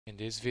In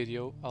this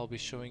video, I'll be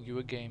showing you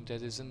a game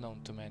that is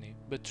unknown to many,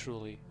 but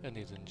truly a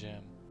hidden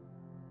gem.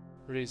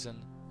 Reason,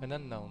 an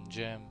unknown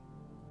gem.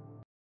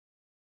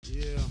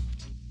 Yeah,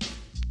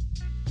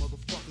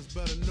 motherfuckers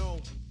better know.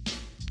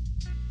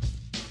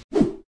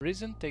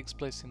 Reason takes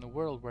place in a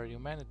world where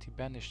humanity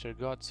banished their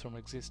gods from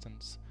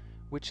existence,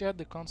 which had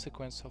the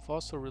consequence of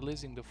also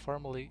releasing the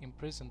formerly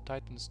imprisoned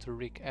titans to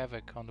wreak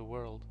havoc on the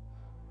world.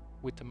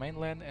 With the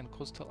mainland and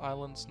coastal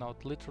islands now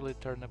literally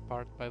torn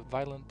apart by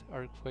violent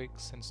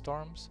earthquakes and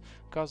storms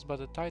caused by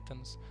the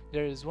titans,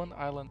 there is one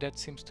island that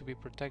seems to be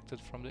protected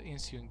from the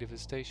ensuing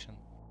devastation.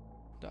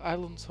 The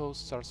island's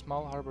hosts are a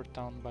small harbor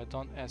town by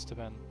Don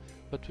Esteban,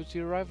 but with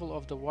the arrival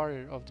of the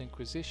warrior of the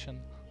Inquisition,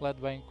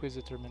 led by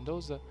Inquisitor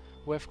Mendoza,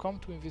 who have come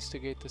to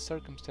investigate the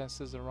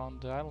circumstances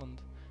around the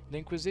island, the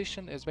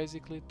Inquisition has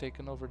basically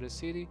taken over the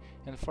city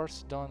and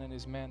forced Don and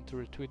his men to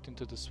retreat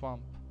into the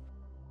swamp.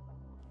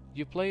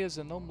 You play as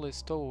a homeless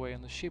stowaway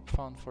on a ship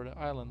found for the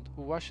island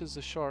who washes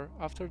ashore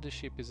after the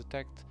ship is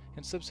attacked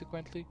and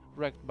subsequently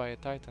wrecked by a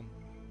titan.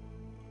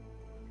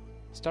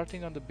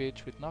 Starting on the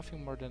beach with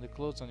nothing more than the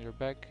clothes on your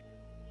back,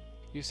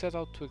 you set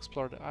out to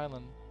explore the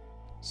island,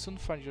 soon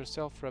find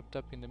yourself wrapped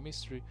up in the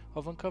mystery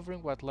of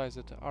uncovering what lies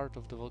at the heart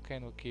of the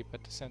volcano keep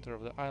at the center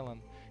of the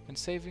island and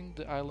saving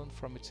the island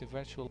from its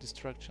eventual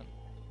destruction.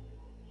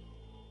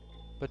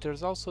 But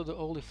there's also the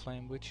Holy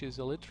Flame, which is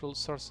a literal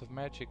source of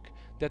magic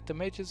that the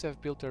mages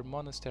have built their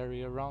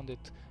monastery around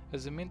it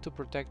as a means to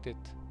protect it,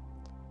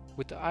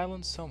 with the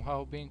island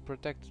somehow being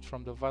protected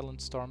from the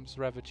violent storms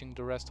ravaging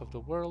the rest of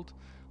the world,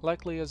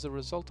 likely as a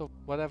result of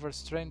whatever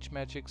strange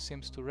magic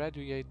seems to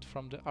radiate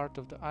from the heart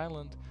of the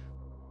island.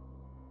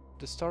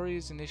 The story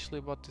is initially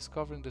about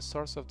discovering the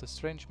source of the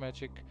strange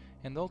magic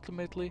and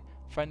ultimately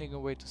finding a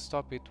way to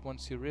stop it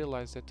once you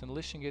realize that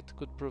unleashing it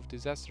could prove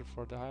disaster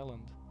for the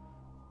island.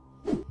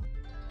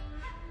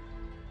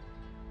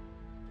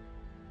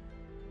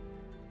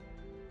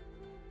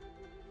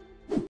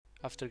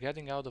 After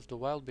getting out of the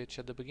wild beach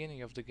at the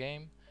beginning of the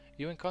game,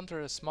 you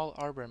encounter a small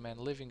arborman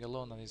living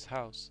alone on his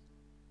house.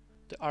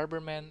 The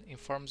arborman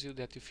informs you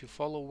that if you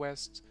follow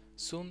west,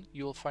 soon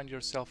you will find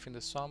yourself in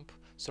the swamp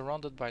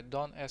surrounded by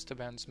Don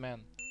Esteban's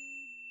men.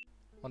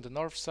 On the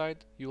north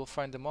side, you will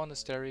find a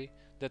monastery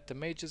that the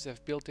mages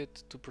have built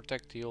it to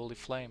protect the Holy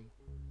Flame.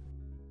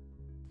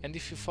 And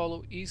if you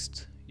follow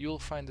east, you will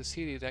find the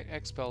city that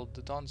expelled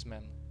the Don's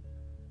men.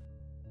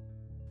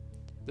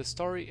 The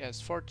story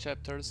has 4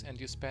 chapters and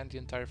you spend the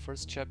entire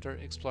first chapter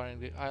exploring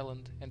the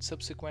island and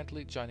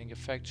subsequently joining a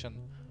faction,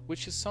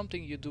 which is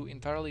something you do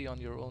entirely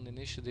on your own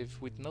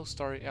initiative with no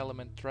story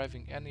element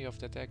driving any of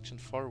that action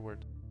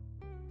forward.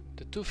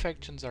 The 2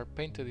 factions are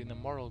painted in a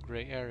moral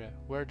grey area,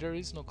 where there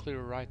is no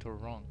clear right or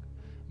wrong.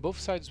 Both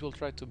sides will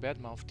try to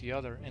badmouth the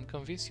other and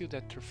convince you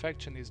that their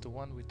faction is the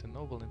one with the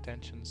noble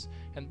intentions,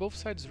 and both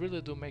sides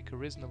really do make a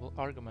reasonable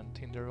argument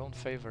in their own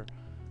favor.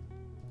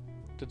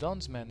 The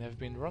Don's men have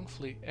been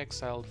wrongfully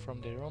exiled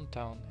from their own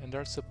town and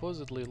are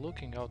supposedly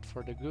looking out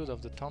for the good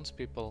of the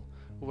townspeople,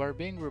 who are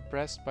being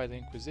repressed by the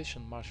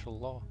Inquisition martial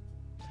law.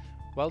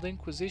 While the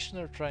Inquisition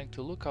are trying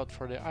to look out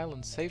for the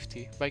island's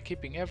safety by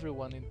keeping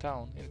everyone in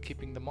town and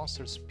keeping the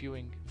monsters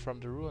spewing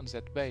from the ruins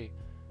at bay.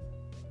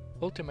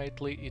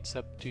 Ultimately, it's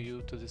up to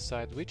you to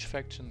decide which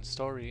faction,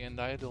 story and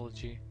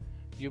ideology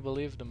you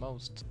believe the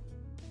most.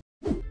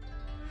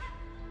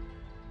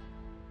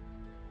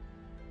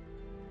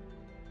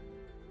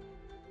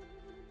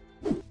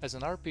 As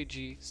an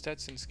RPG,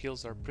 stats and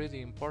skills are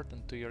pretty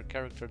important to your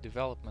character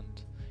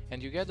development,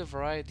 and you get a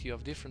variety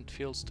of different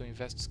fields to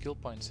invest skill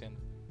points in.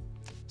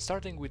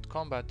 Starting with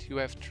combat, you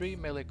have 3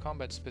 melee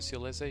combat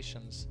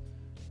specializations: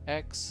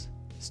 axe,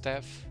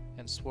 staff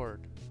and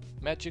sword.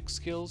 Magic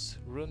skills,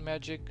 rune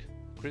magic,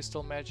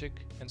 crystal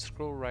magic and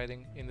scroll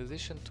writing, in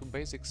addition to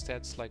basic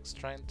stats like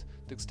strength,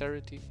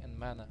 dexterity and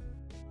mana.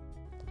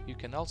 You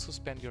can also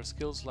spend your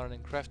skills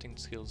learning crafting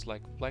skills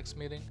like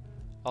blacksmithing,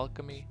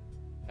 alchemy,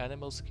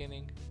 animal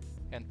skinning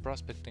and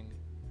prospecting.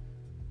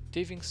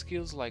 Thieving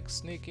skills like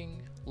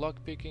sneaking,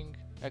 lockpicking,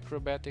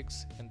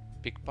 acrobatics and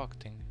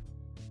pickpocketing.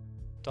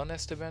 Don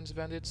Esteban's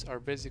bandits are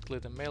basically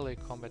the melee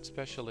combat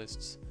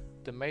specialists.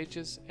 The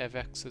mages have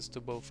access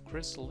to both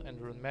crystal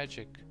and rune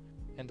magic,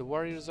 and the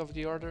warriors of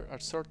the order are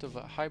sort of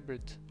a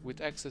hybrid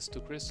with access to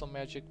crystal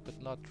magic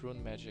but not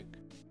rune magic.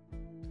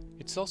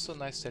 It's also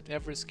nice that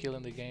every skill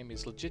in the game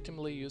is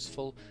legitimately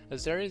useful,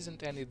 as there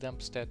isn't any dump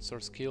stats or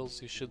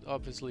skills you should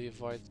obviously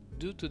avoid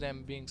due to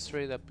them being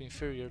straight up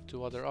inferior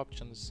to other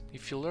options.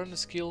 If you learn a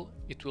skill,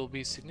 it will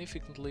be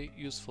significantly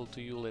useful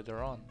to you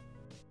later on.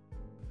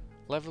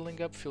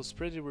 Leveling up feels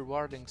pretty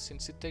rewarding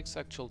since it takes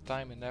actual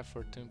time and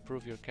effort to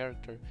improve your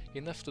character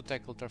enough to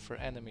tackle tougher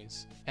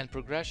enemies, and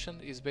progression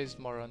is based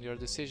more on your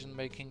decision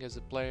making as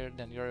a player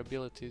than your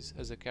abilities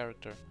as a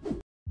character.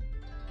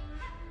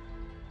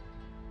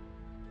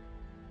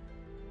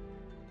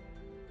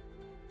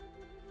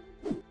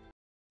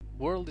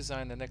 World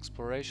design and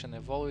exploration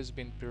have always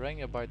been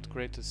Piranha Bytes'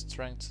 greatest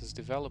strengths as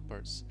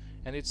developers,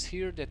 and it's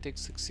here that they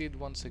succeed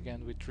once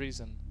again with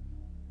Reason.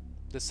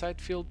 The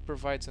side field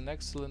provides an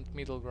excellent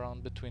middle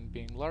ground between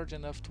being large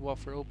enough to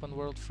offer open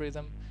world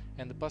freedom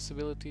and the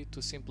possibility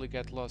to simply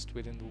get lost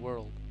within the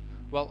world,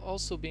 while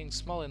also being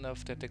small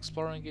enough that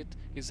exploring it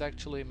is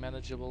actually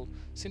manageable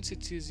since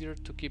it's easier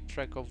to keep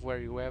track of where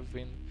you have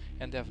been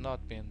and have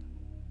not been,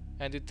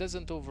 and it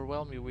doesn't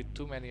overwhelm you with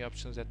too many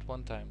options at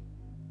one time.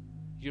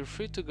 You're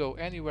free to go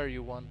anywhere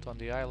you want on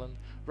the island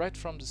right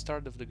from the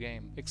start of the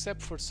game,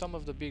 except for some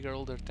of the bigger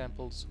older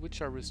temples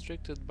which are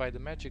restricted by the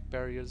magic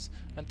barriers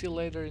until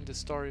later in the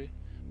story,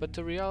 but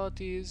the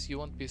reality is you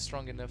won't be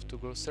strong enough to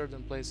go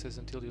certain places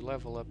until you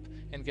level up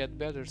and get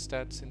better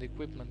stats and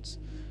equipments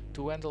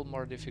to handle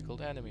more difficult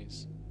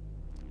enemies.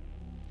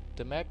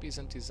 The map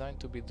isn't designed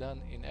to be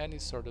done in any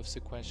sort of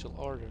sequential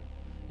order.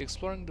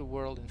 Exploring the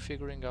world and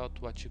figuring out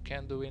what you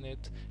can do in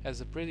it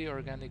has a pretty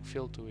organic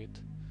feel to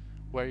it,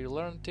 where you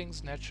learn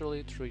things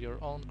naturally through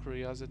your own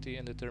curiosity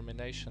and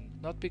determination,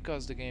 not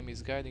because the game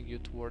is guiding you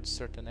towards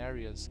certain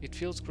areas. It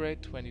feels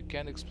great when you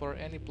can explore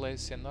any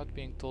place and not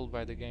being told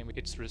by the game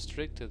it's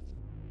restricted.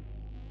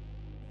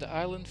 The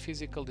island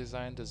physical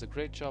design does a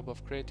great job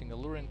of creating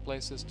alluring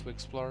places to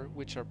explore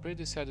which are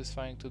pretty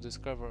satisfying to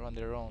discover on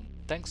their own,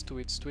 thanks to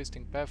its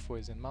twisting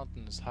pathways and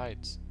mountainous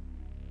heights.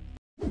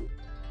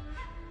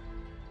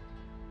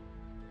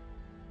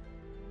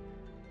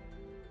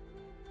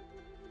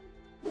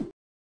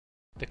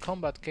 The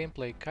combat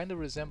gameplay kinda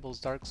resembles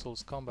Dark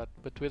Souls combat,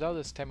 but without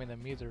a stamina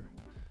meter.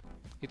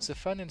 It's a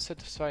fun and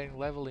satisfying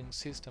leveling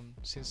system,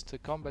 since the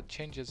combat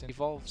changes and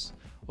evolves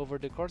over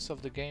the course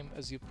of the game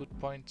as you put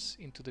points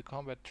into the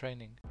combat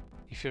training.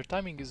 If your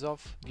timing is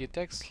off, the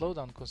attacks slow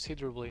down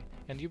considerably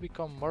and you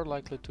become more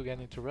likely to get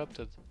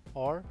interrupted,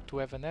 or to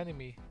have an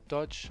enemy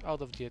dodge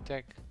out of the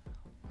attack.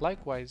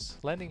 Likewise,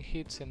 landing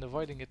hits and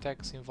avoiding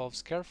attacks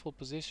involves careful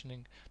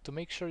positioning to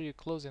make sure you're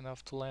close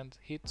enough to land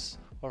hits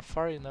or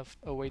far enough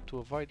away to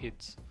avoid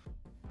hits.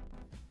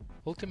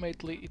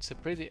 Ultimately, it's a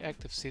pretty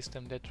active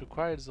system that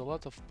requires a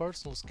lot of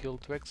personal skill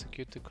to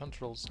execute the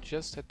controls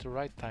just at the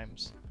right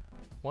times.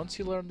 Once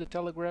you learn the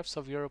telegraphs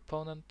of your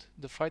opponent,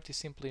 the fight is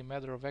simply a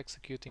matter of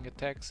executing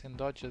attacks and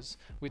dodges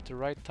with the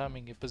right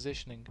timing and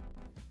positioning.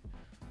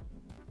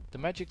 The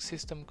magic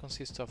system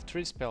consists of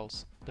 3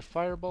 spells: the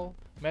Fireball,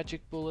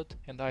 Magic Bullet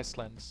and Ice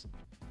Lance.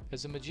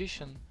 As a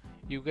magician,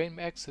 you gain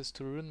access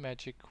to rune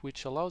magic,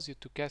 which allows you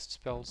to cast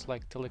spells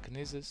like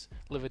Telekinesis,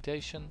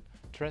 Levitation,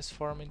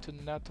 Transform into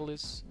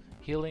Nautilus,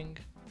 Healing,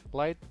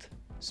 Light,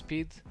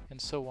 Speed and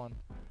so on.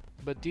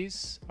 But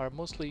these are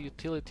mostly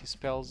utility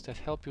spells that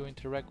help you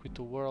interact with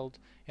the world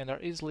and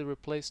are easily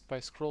replaced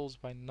by scrolls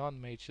by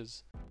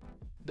non-mages.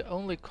 The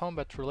only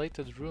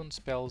combat-related rune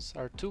spells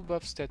are 2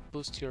 buffs that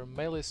boost your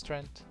melee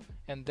strength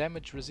and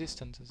damage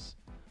resistances: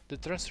 the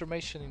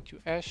Transformation into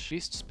Ash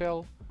Beast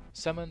spell,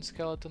 Summon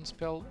Skeleton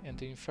spell and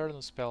the Inferno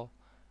spell.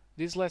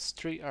 These last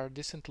 3 are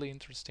decently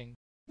interesting.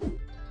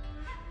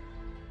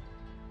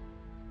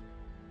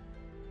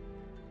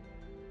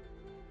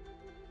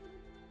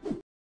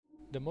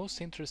 The most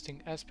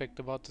interesting aspect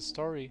about the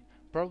story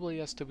probably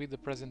has to be the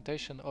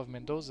presentation of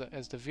Mendoza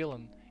as the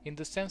villain, in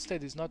the sense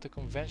that he's not a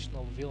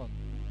conventional villain.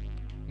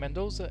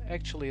 Mendoza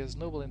actually has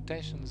noble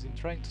intentions in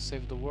trying to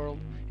save the world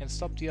and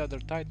stop the other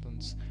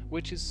titans,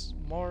 which is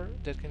more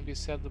that can be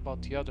said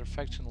about the other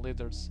faction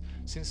leaders,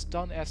 since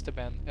Don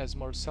Esteban has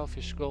more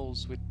selfish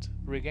goals, with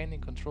regaining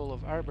control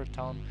of Arbor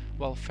Town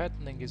while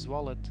fattening his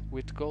wallet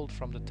with gold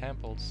from the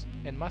temples,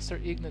 and Master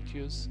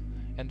Ignatius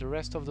and the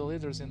rest of the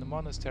leaders in the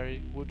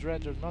monastery would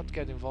rather not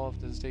get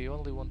involved, as they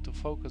only want to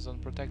focus on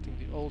protecting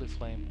the Holy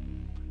Flame.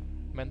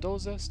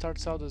 Mendoza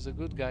starts out as a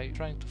good guy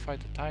trying to fight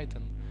a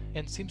titan,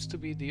 and seems to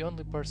be the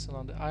only person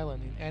on the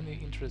island in any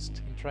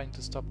interest in trying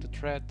to stop the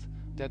threat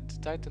that the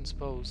titans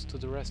pose to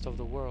the rest of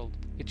the world.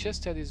 It's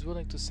just that he's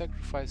willing to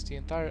sacrifice the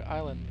entire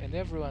island and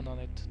everyone on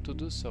it to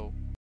do so.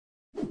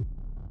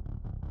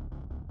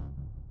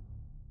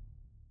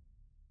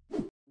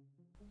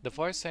 The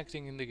voice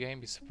acting in the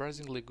game is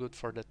surprisingly good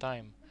for the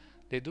time.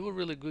 They do a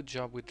really good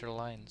job with their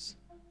lines.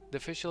 The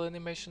facial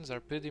animations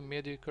are pretty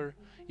mediocre,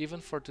 even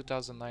for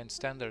 2009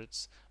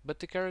 standards, but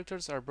the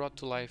characters are brought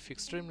to life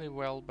extremely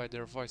well by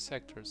their voice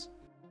actors.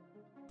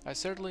 I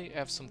certainly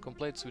have some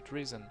complaints with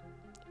reason.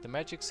 The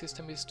magic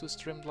system is too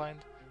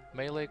streamlined,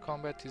 melee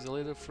combat is a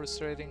little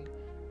frustrating,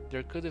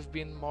 there could have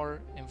been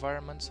more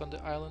environments on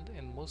the island,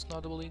 and most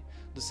notably,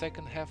 the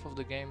second half of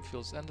the game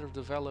feels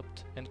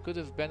underdeveloped and could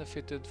have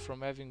benefited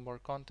from having more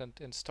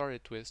content and story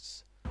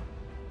twists.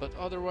 But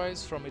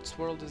otherwise, from its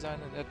world design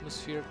and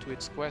atmosphere to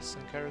its quests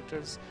and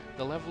characters,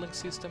 the leveling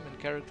system and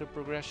character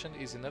progression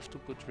is enough to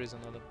put Reason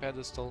on a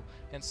pedestal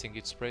and sing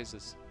its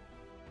praises.